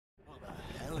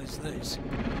is this?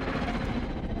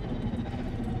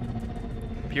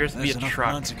 Appears to be a There's enough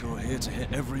truck. Manticore here to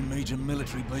hit every major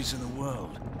military base in the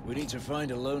world. We need to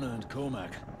find Alona and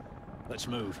Cormac. Let's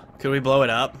move. Could we blow it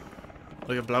up?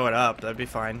 We could blow it up. That'd be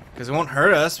fine. Because it won't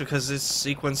hurt us because it's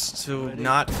sequenced to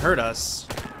not hurt us.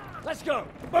 Let's go.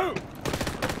 Boom.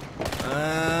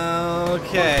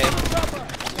 Okay.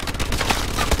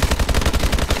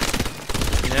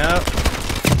 Nope.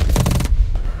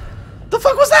 The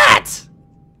fuck was that?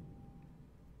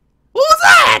 What was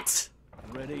that?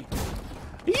 Ready?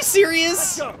 Are you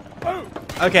serious? Let's go. Boom.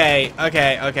 Okay.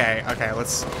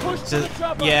 Let's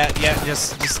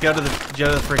just just go to the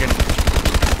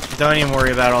friggin'. Don't even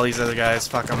worry about all these other guys.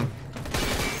 Fuck them.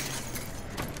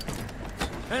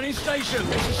 Any station.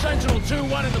 This is Sentinel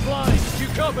 2-1 in the blind. Do you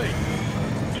copy?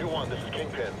 2-1, this is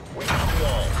Kingpin. We have you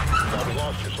all. Now we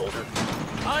lost you, soldier.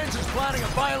 Irons is planning a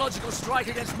biological strike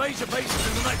against major bases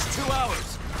in the next 2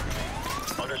 hours.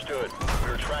 Understood.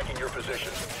 We are tracking your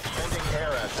position. Sending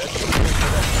air assets.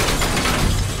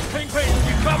 Kingpin,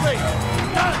 you copy?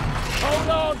 Done! Hold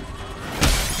on!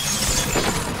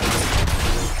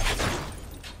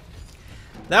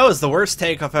 That was the worst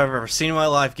takeoff I've ever seen in my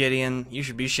life, Gideon. You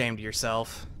should be ashamed of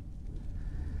yourself.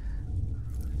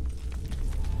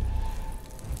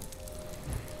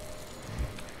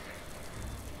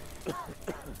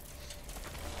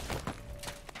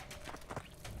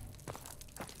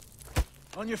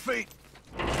 On your feet.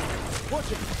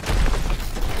 Watch it.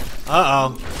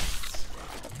 Uh-oh.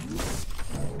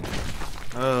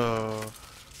 Oh.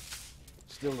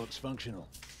 Still looks functional.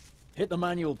 Hit the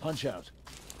manual punch out.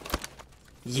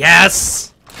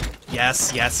 Yes!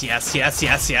 Yes.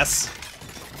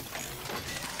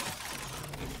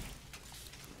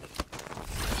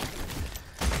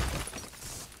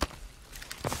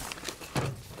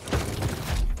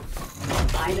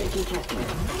 Pilot detected.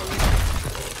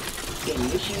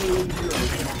 Initiating drill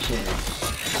connection.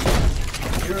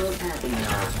 Drill passing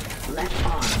now. Left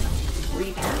arm.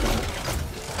 Repassing.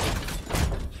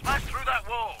 Smash through that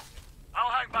wall.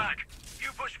 I'll hang back.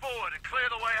 You push forward and clear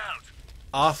the way out.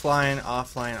 Offline.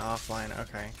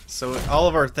 Okay. So all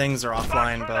of our things are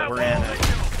offline, but we're in it.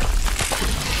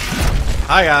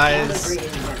 Hi, guys.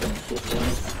 Calibrating weapon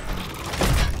systems.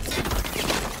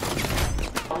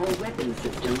 All weapon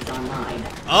systems online.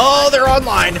 Oh, they're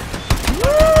online.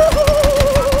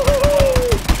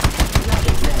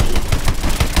 Rocket ready.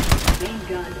 Main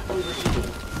gun overheating.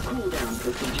 Cooldown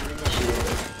procedure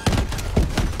initiated.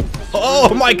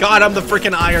 Oh my God, I'm the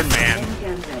freaking Iron Man. Main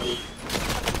gun ready.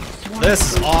 Swarm This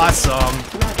is awesome.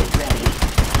 Rocket ready.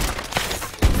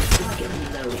 Rocket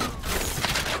reloading.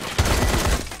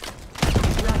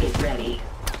 Rocket ready.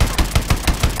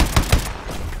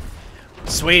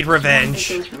 Sweet revenge.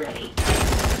 Swarm missiles ready.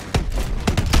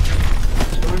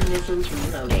 Swarm missiles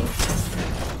reloading.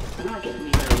 Rocket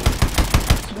reloading.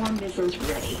 Swarm missiles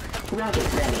ready. Rocket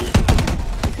ready.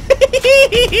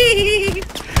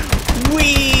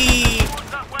 Wee. What's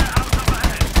that warehouse up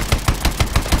ahead?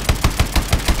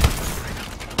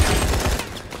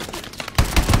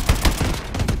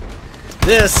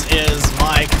 This is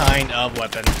my kind of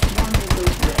weapon. Swarm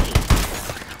missiles ready.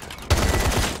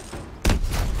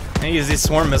 I use these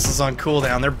swarm missiles on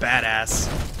cooldown. They're badass.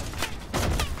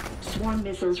 Swarm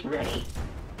missiles ready.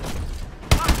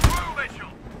 Bust through,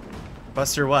 Mitchell.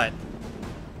 Buster what?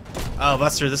 Oh,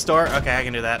 Buster this door? Okay, I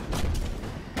can do that.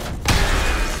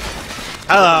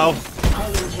 Hello.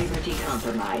 Hull integrity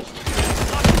compromised.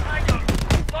 Lock the tango.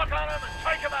 Lock on him and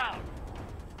take him out.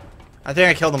 I think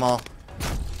I killed them all.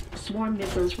 Swarm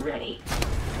missiles ready.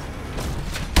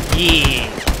 Yeah.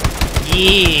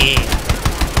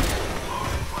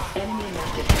 Enemy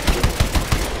map detected.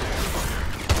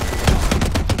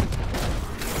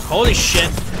 Holy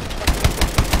shit.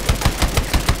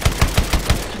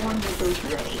 Swarm missiles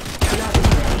ready. Rocket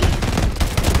ready.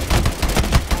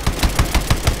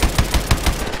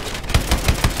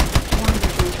 Swarm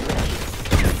missiles ready.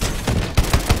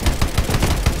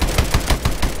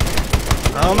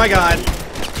 Oh my God.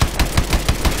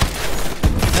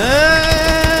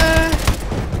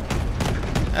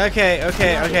 Okay.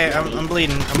 I'm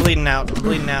bleeding out.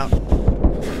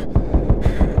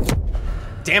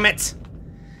 Damn it.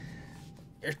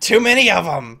 There are too many of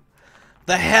them.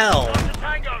 The hell. The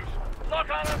tangos. Lock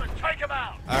on him and take him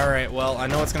out. Alright, well, I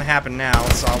know what's gonna happen now,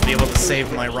 so I'll be able to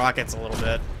save my rockets a little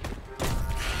bit.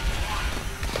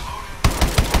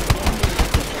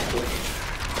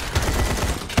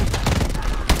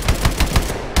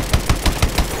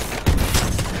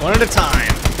 One at a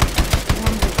time.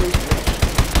 Swarm missiles ready.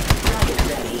 Rocket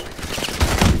ready.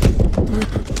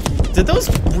 Did those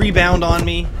rebound on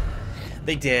me?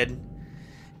 They did.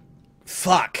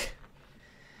 Fuck.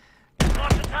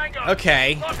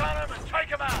 Okay.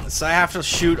 So I have to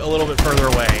shoot a little bit further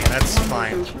away. That's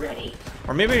fine.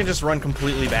 Or maybe I can just run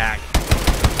completely back.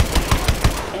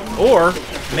 Or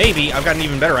maybe I've got an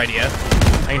even better idea.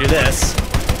 I can do this.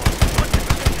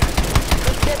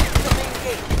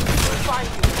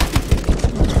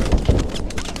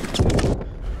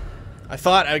 I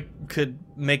thought I could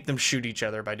make them shoot each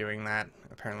other by doing that.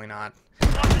 Apparently not.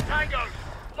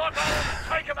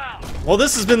 Well,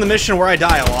 this has been the mission where I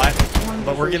die a lot,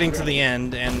 but we're getting to the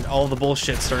end, and all the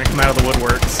bullshit's starting to come out of the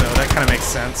woodwork, so that kind of makes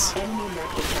sense.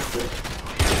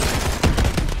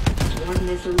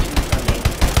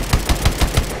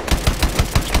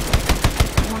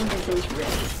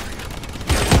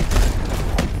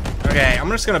 Okay, I'm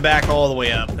just gonna back all the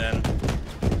way up then.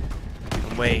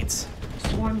 And wait.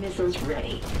 Swarm missiles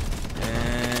ready.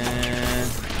 And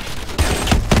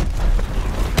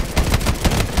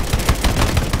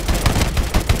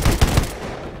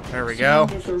there we go.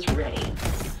 Missiles ready.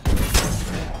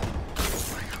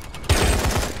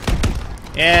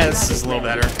 Yeah, this is a little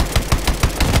better.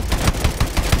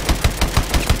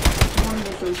 Swarm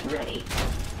missiles ready.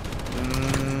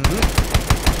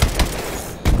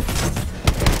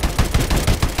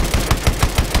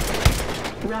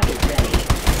 Rocket ready.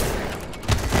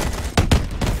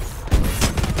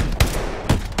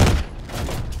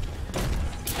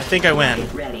 I think I win.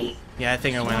 Ready. Yeah, I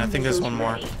think I win. I think there's one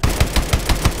more.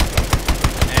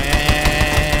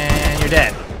 And you're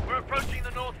dead. We're approaching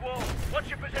the north wall. What's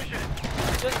your position?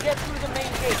 Just get through the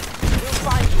main gate. We'll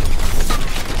find you.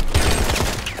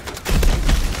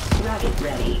 Rocket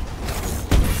ready.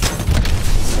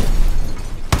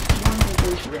 Swarm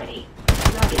missiles ready.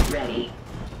 Rocket ready.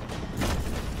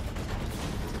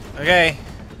 Okay,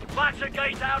 Flash the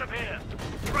gate out of here.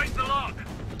 Break the lock.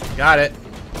 got it.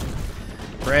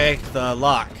 Break the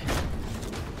lock.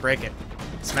 Break it.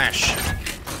 Smash.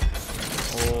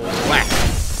 Whack.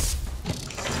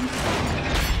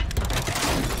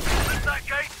 Lift that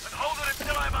gate and hold it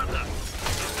until I'm under.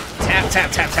 Tap, tap,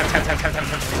 tap, tap, tap, tap, tap, tap,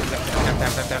 tap, tap,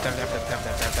 tap, tap, tap, tap, tap, tap,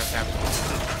 tap, tap, tap, tap.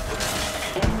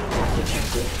 Enemy map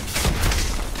detected.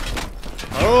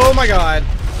 Oh my god.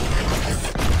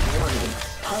 Warning.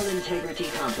 Hull integrity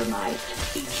compromised.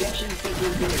 Ejection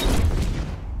sequence imminent.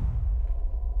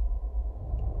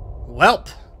 Welp.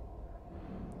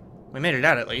 We made it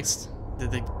out at least.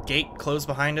 Did the gate close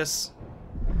behind us?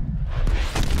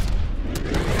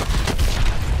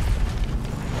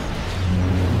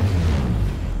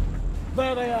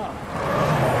 There they are.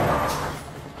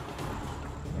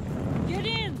 Get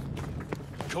in.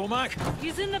 Cormac?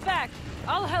 He's in the back.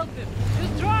 I'll help him.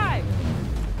 Just drive.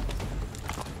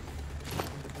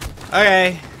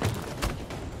 Okay.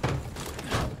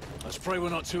 Let's pray we're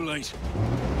not too late.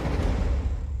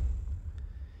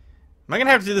 Am I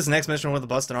gonna have to do this next mission with a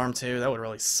busted arm too? That would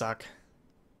really suck.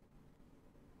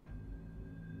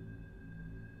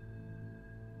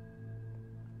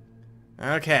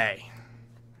 Okay.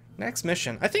 Next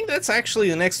mission. I think that's actually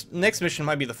the next mission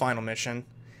might be the final mission.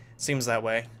 Seems that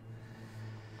way.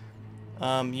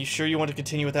 You sure you want to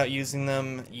continue without using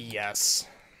them? Yes.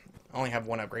 I only have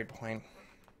one upgrade point.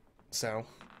 So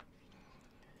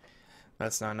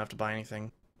that's not enough to buy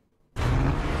anything.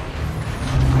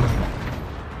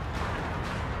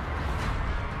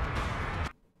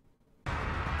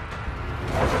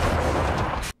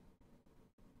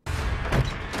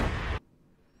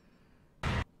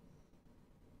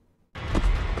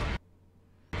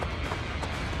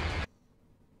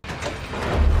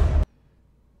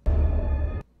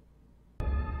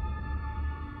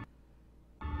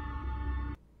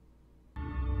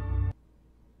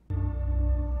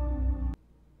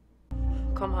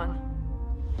 Come on.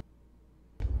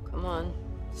 Come on.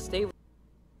 Stay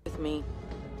with me.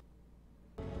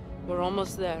 We're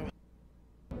almost there.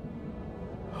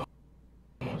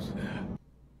 Almost there.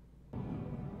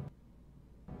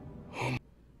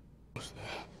 Almost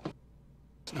there.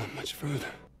 It's not much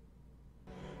further.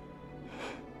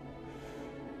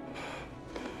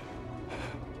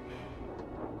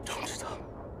 Don't stop.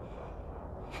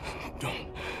 Don't.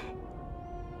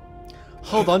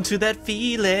 Hold on to that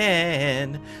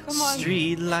feeling. Come on.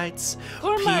 Street lights,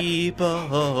 Cormac. people.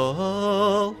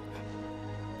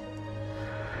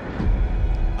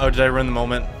 Oh, did I ruin the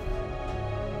moment?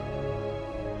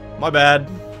 My bad.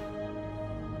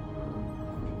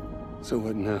 So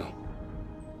what now?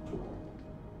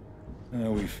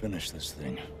 Now we finish this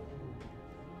thing.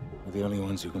 We're the only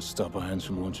ones who can stop our hands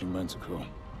from launching Manticore.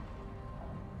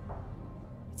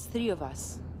 It's 3 of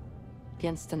us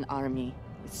against an army.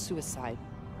 It's suicide.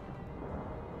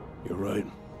 You're right.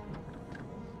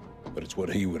 But it's what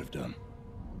he would have done.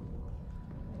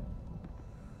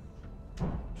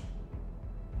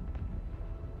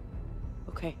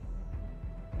 Okay.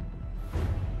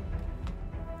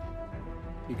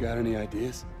 You got any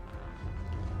ideas?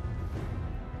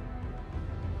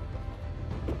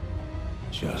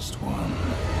 Just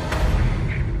one.